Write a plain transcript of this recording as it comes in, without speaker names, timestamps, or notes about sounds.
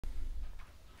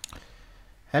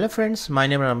Hello friends, my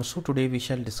name is Ramsu. Today we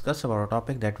shall discuss about a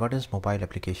topic that what is mobile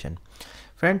application.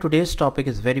 Friend, today's topic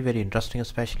is very interesting,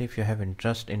 especially if you have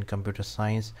interest in computer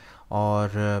science or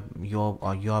you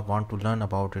want to learn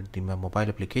about it, the mobile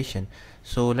application.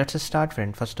 So let's start,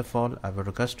 friend. First of all, I would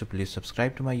request to please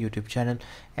subscribe to my YouTube channel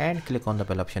and click on the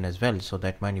bell option as well, so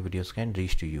that my new videos can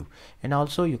reach to you. And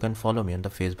also you can follow me on the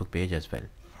Facebook page as well.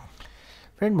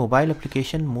 Friend, mobile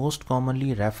application, most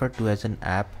commonly referred to as an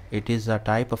app, it is a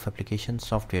type of application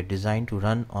software designed to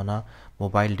run on a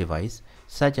mobile device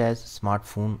such as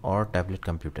smartphone or tablet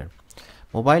computer.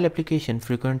 Mobile application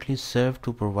frequently serve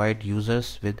to provide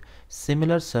users with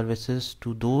similar services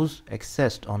to those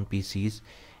accessed on PCs.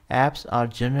 Apps are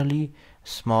generally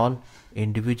small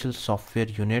individual software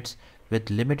units with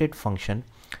limited function.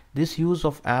 This use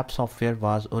of app software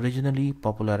was originally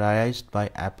popularized by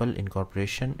Apple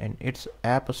Incorporation and its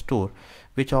App Store,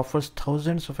 which offers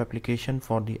thousands of applications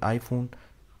for the iPhone,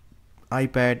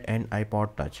 iPad, and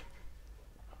iPod Touch.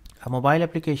 A mobile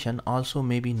application also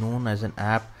may be known as an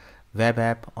app, web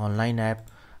app, online app,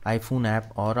 iPhone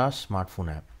app, or a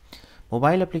smartphone app.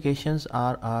 Mobile applications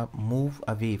are a move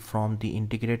away from the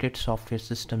integrated software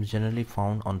systems generally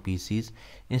found on PCs.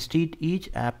 Instead, each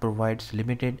app provides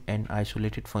limited and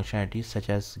isolated functionalities such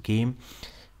as game,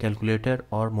 calculator,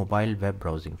 or mobile web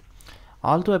browsing.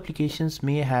 Although applications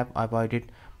may have avoided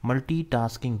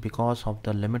multitasking because of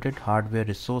the limited hardware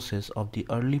resources of the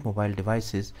early mobile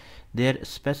devices, their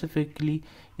specifically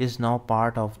is now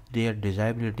part of their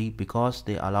desirability because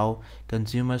they allow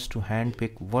consumers to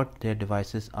handpick what their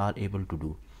devices are able to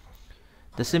do.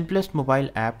 The simplest mobile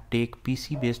app take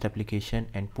PC-based application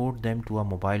and port them to a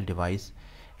mobile device.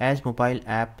 As mobile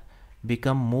app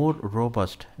become more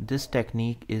robust, this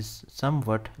technique is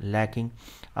somewhat lacking.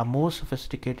 A more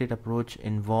sophisticated approach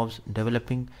involves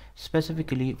developing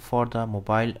specifically for the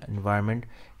mobile environment,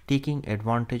 taking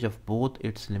advantage of both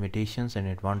its limitations and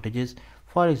advantages.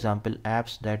 For example,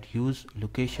 apps that use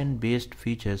location-based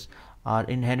features are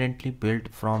inherently built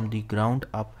from the ground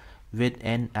up with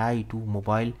an eye to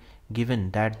mobile, given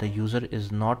that the user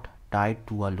is not tied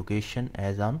to a location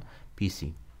as on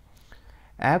PC.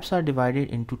 Apps are divided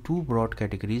into two broad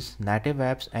categories, native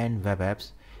apps and web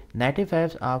apps. Native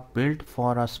apps are built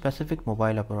for a specific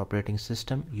mobile operating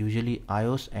system, usually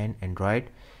iOS and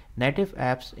Android. Native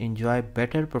apps enjoy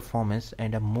better performance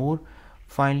and a more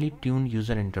finely tuned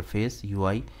user interface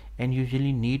 (UI) and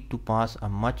usually need to pass a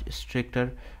much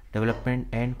stricter development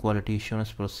and quality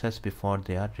assurance process before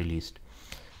they are released.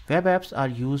 Web apps are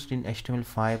used in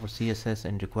HTML5 or CSS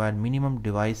and require minimum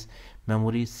device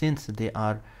memory since they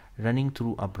are running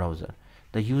through a browser.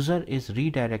 The user is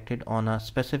redirected on a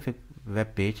specific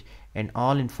web page and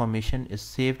all information is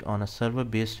saved on a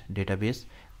server-based database.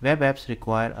 Web apps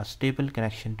require a stable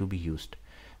connection to be used.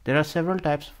 There are several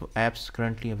types of apps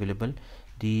currently available.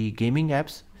 The gaming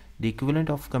apps, the equivalent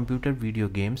of computer video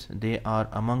games, they are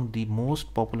among the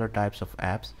most popular types of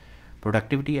apps.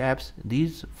 Productivity apps,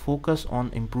 these focus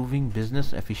on improving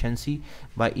business efficiency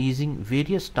by easing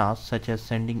various tasks such as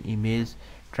sending emails,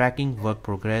 tracking work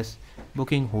progress,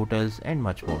 booking hotels, and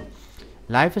much more.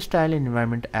 Lifestyle and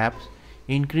environment apps,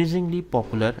 increasingly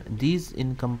popular, these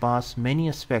encompass many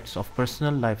aspects of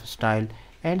personal lifestyle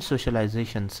and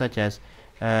socialization such as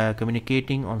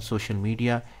communicating on social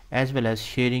media as well as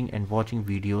sharing and watching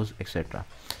videos, etc.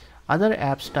 Other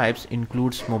apps types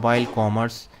includes mobile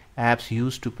commerce, apps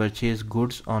used to purchase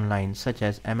goods online such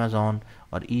as Amazon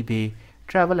or eBay,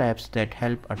 travel apps that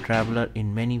help a traveler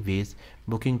in many ways,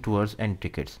 booking tours and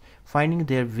tickets, finding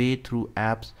their way through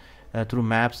apps, through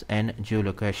maps and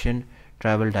geolocation,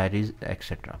 travel diaries,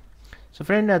 etc. So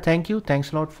friend,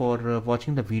 thanks a lot for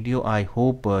watching the video. I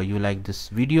hope you like this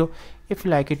video. If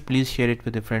you like it, please share it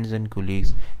with your friends and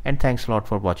colleagues, and thanks a lot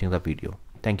for watching the video.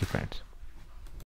 Thank you, friends.